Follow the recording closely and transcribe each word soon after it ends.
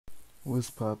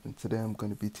What's poppin'? Today I'm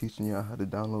going to be teaching y'all how to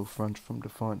download fonts from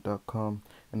Dafont.com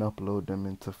and upload them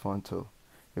into Phonto.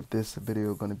 If this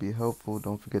video is going to be helpful,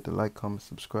 don't forget to like, comment,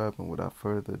 subscribe, and without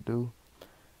further ado,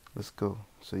 let's go.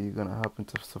 So you're going to hop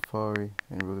into Safari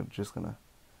and we're just going to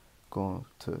go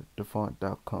to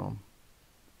Dafont.com.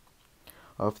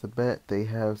 Off the bat, they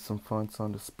have some fonts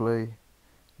on display,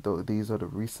 though these are the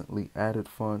recently added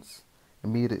fonts.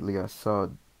 Immediately I saw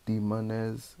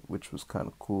Demonez, which was kind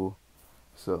of cool.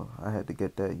 So I had to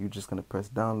get that. You're just going to press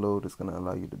download. It's going to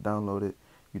allow you to download it.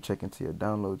 You check into your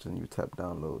downloads and you tap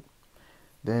download.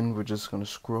 Then we're just going to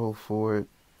scroll forward.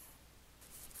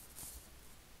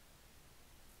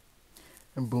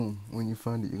 And boom, when you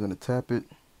find it, you're going to tap it.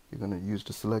 You're going to use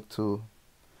the select tool,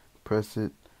 press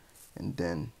it, and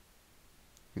then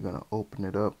you're going to open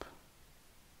it up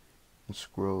and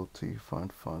scroll till you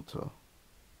find Phonto.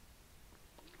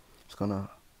 It's going to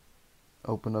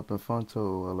open up in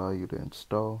Phonto, allow you to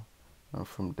install. And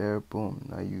from there, boom,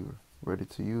 now you're ready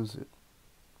to use it.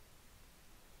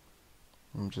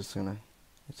 I'm just going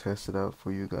to test it out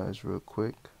for you guys real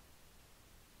quick.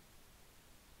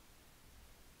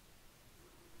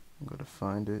 I'm going to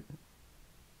find it.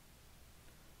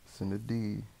 It's in the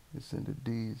D. It's in the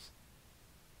D's.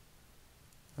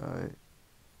 Alright,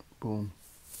 boom.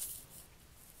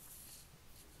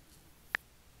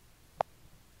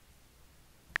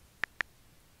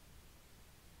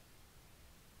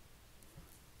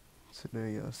 So there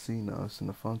y'all see now it's in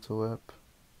the Phonto app.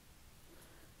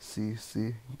 See,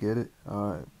 get it?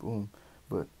 Alright, boom.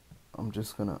 But I'm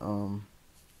just gonna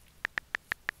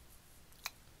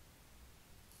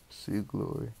see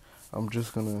glory. I'm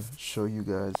just gonna show you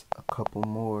guys a couple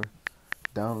more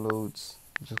downloads.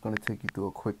 I'm just gonna take you through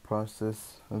a quick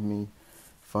process of me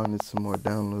finding some more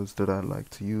downloads that I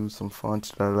like to use, some fonts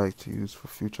that I like to use for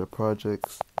future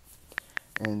projects.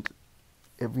 And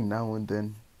every now and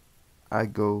then I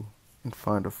go and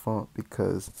find a font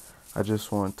because I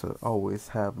just want to always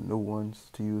have new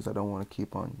ones to use. I don't want to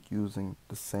keep on using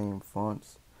the same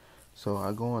fonts. So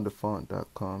I go on to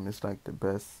Dafont.com. It's like the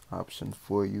best option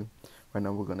for you. Right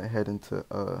now we're going to head into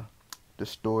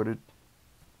Distorted.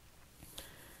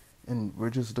 And we're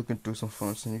just looking through some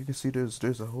fonts, and you can see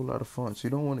there's a whole lot of fonts.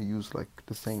 You don't want to use like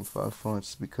the same 5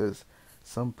 fonts because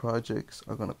some projects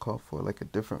are going to call for like a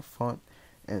different font.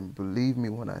 And believe me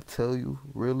when I tell you,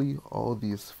 really, all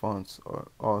these fonts are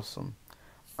awesome.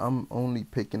 I'm only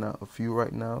picking out a few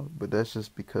right now, but that's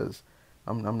just because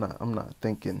I'm not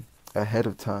thinking ahead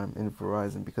of time in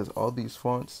Verizon, because all these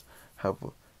fonts have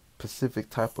a specific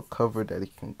type of cover that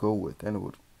it can go with, and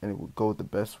it would go the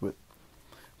best with.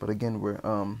 But again, we're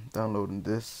downloading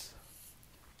this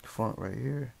font right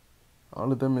here.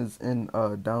 All of them is in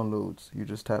downloads. You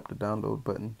just tap the download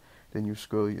button, then you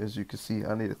scroll. As you can see,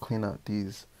 I need to clean out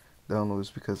these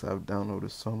downloads because I've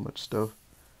downloaded so much stuff.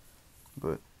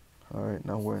 But alright,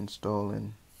 now we're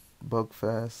installing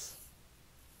Bugfast.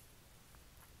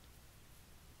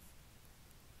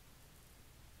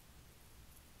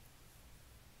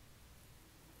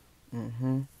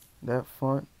 That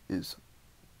font is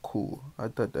cool. I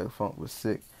thought that font was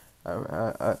sick.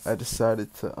 I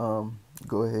decided to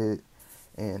go ahead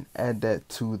and add that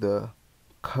to the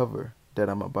cover that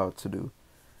I'm about to do,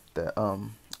 that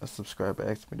a subscriber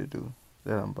asked me to do,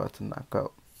 that I'm about to knock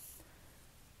out.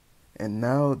 And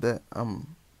now that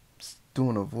I'm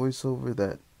doing a voiceover,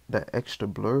 that extra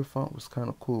blur font was kind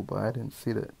of cool, but I didn't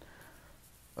see that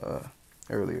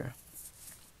earlier.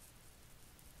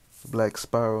 Black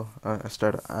Spiral, I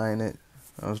started eyeing it.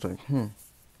 I was like,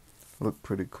 look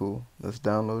pretty cool. Let's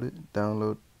download it.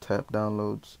 Download, tap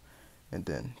downloads, and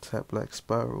then tap Black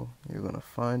Spiral. You're gonna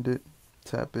find it,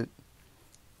 tap it,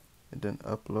 and then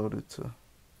upload it to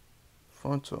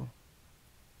Phonto.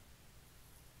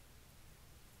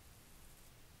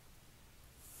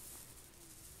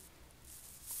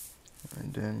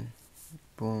 And then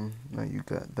boom, now you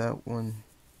got that one.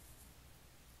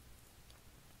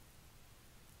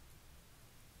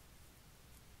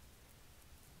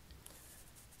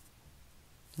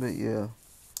 But yeah,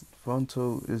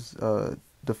 Phonto is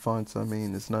the fonts. I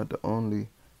mean, it's not the only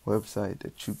website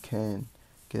that you can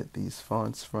get these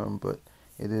fonts from, but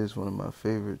it is one of my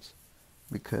favorites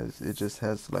because it just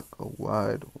has like a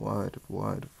wide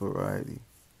variety.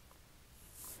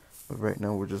 But right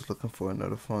now we're just looking for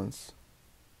another fonts.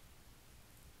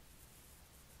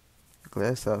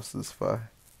 Glass House is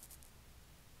fire.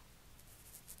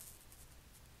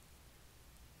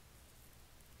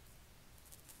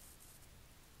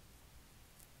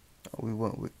 We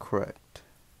went with Cracked.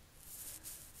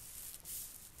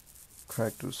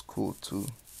 Cracked was cool too.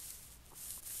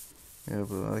 Yeah,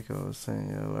 but like I was saying,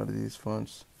 yeah, a lot of these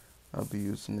fonts, I'll be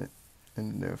using it in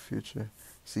the near future.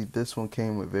 See, this one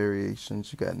came with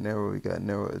variations. You got narrow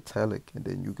italic, and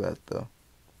then you got the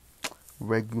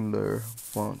regular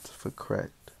font for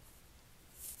cracked.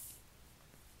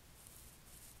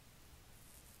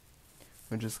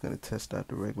 We're just gonna test out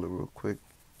the regular real quick.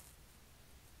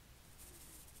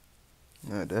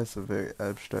 Now that's a very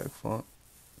abstract font.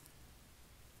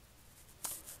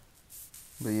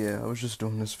 But yeah, I was just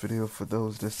doing this video for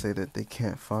those that say that they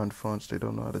can't find fonts, they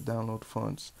don't know how to download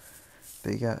fonts.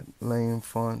 They got lame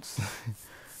fonts.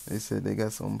 They said they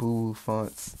got some boo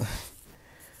fonts.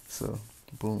 So,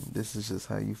 boom, this is just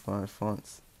how you find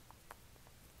fonts.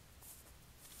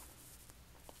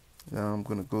 Now I'm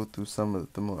gonna go through some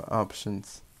of the more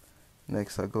options.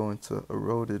 Next I go into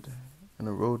eroded, and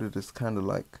eroded is kind of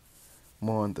like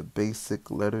more on the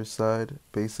basic letter side,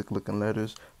 basic looking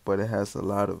letters, but it has a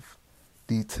lot of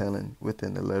detailing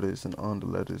within the letters and on the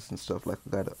letters and stuff. Like I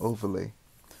got an overlay.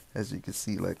 As you can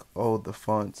see, like all the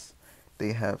fonts,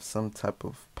 they have some type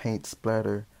of paint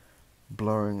splatter,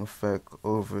 blurring effect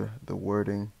over the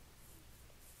wording.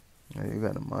 Now you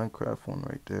got a Minecraft one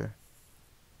right there.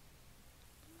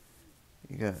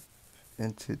 You got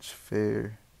Vintage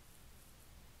Fair.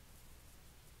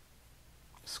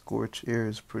 Scorch Air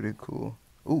is pretty cool.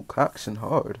 Ooh, Coction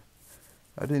Hard.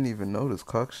 I didn't even notice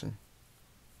Coction.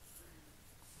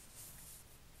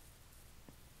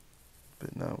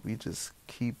 But now we just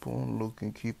keep on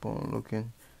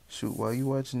looking. Shoot, while you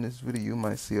watching this video, you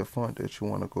might see a font that you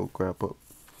want to go grab up.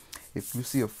 If you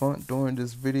see a font during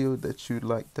this video that you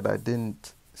like that I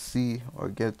didn't see or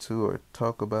get to or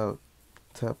talk about,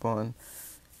 tap on.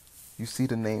 You see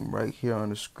the name right here on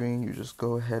the screen. You just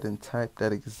go ahead and type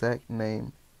that exact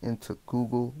name into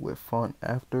Google with font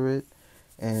after it,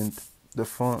 and the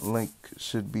font link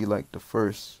should be like the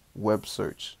first web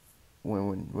search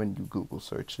when you Google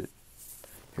search it.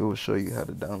 It will show you how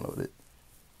to download it.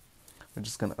 We're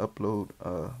just gonna upload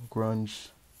grunge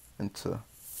into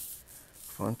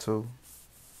Phonto.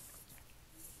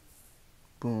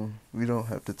 Boom. We don't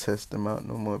have to test them out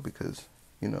no more because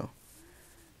you know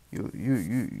you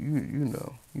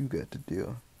know you got the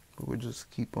deal. But we'll just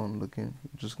keep on looking.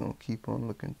 We're just gonna keep on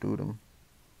looking through them.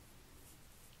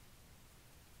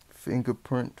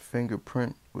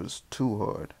 Fingerprint was too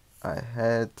hard. I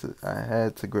had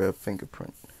to grab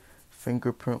fingerprint.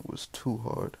 Fingerprint was too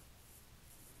hard.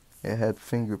 It had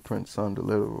fingerprints on the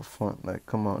literal font. Like,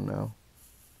 come on now.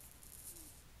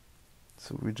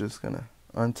 So we're just gonna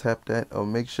untap that. Or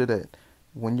make sure that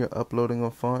when you're uploading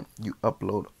a font, you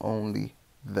upload only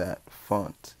that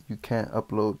font. You can't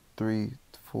upload 3,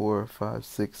 4, 5,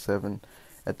 6, 7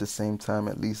 at the same time.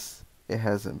 At least it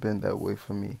hasn't been that way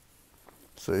for me.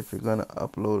 So if you're gonna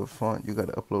upload a font, you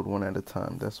gotta upload one at a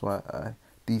time. That's why I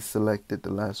deselected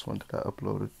the last one that I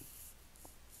uploaded.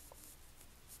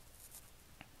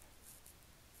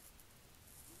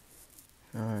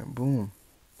 Alright, boom.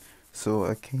 So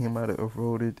I came out of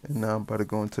eroded, and now I'm about to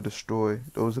go into destroy.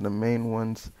 Those are the main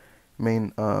ones.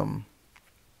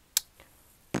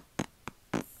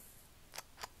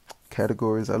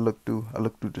 Categories I look through. I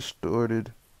look through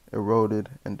distorted,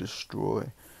 eroded, and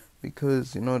destroy,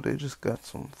 because you know they just got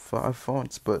some 5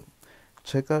 fonts. But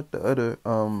check out the other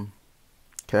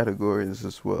categories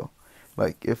as well.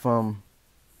 Like if I'm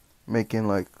making,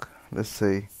 like, let's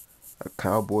say a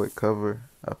cowboy cover,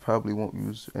 I probably won't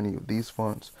use any of these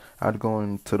fonts. I'd go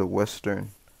into the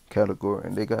Western category,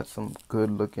 and they got some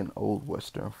good looking old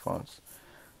Western fonts.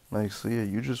 Like, so yeah,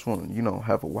 you just want to, you know,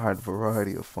 have a wide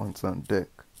variety of fonts on deck.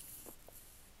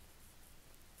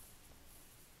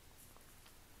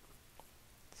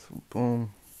 So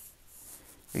boom,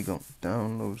 we gonna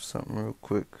download something real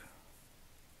quick.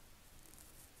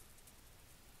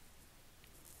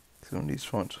 Some of these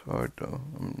fonts hard though.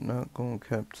 I'm not gonna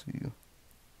cap to you.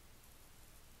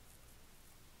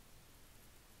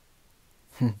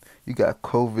 You got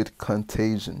COVID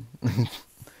contagion.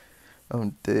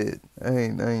 I'm dead. I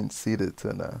ain't seen it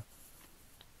till now.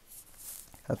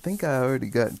 I think I already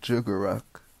got Juggerrock.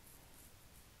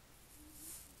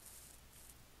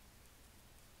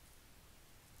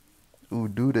 Ooh,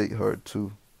 do they hard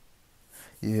too.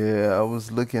 Yeah, I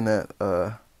was looking at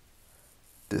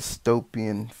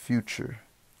dystopian future,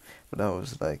 but I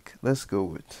was like, let's go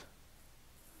with.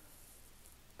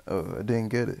 Oh, I didn't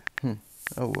get it.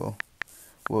 Oh well.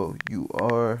 Well,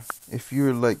 if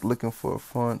you're like looking for a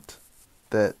font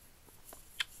that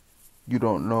you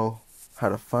don't know how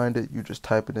to find it, you just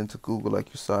type it into Google like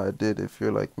you saw I did. If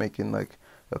you're like making like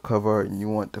a cover art and you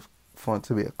want the font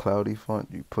to be a cloudy font,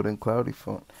 you put in cloudy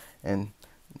font, and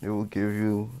it will give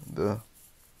you the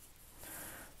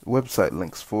website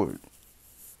links for it.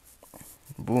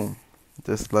 Boom.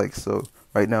 Just like so.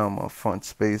 Right now I'm on Font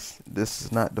Space. This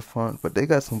is not the font, but they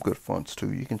got some good fonts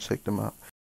too. You can check them out.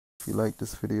 If you like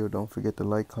this video, don't forget to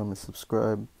like, comment,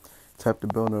 subscribe. Tap the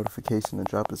bell notification and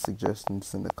drop a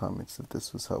suggestions in the comments if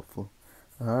this was helpful.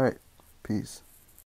 Alright, peace.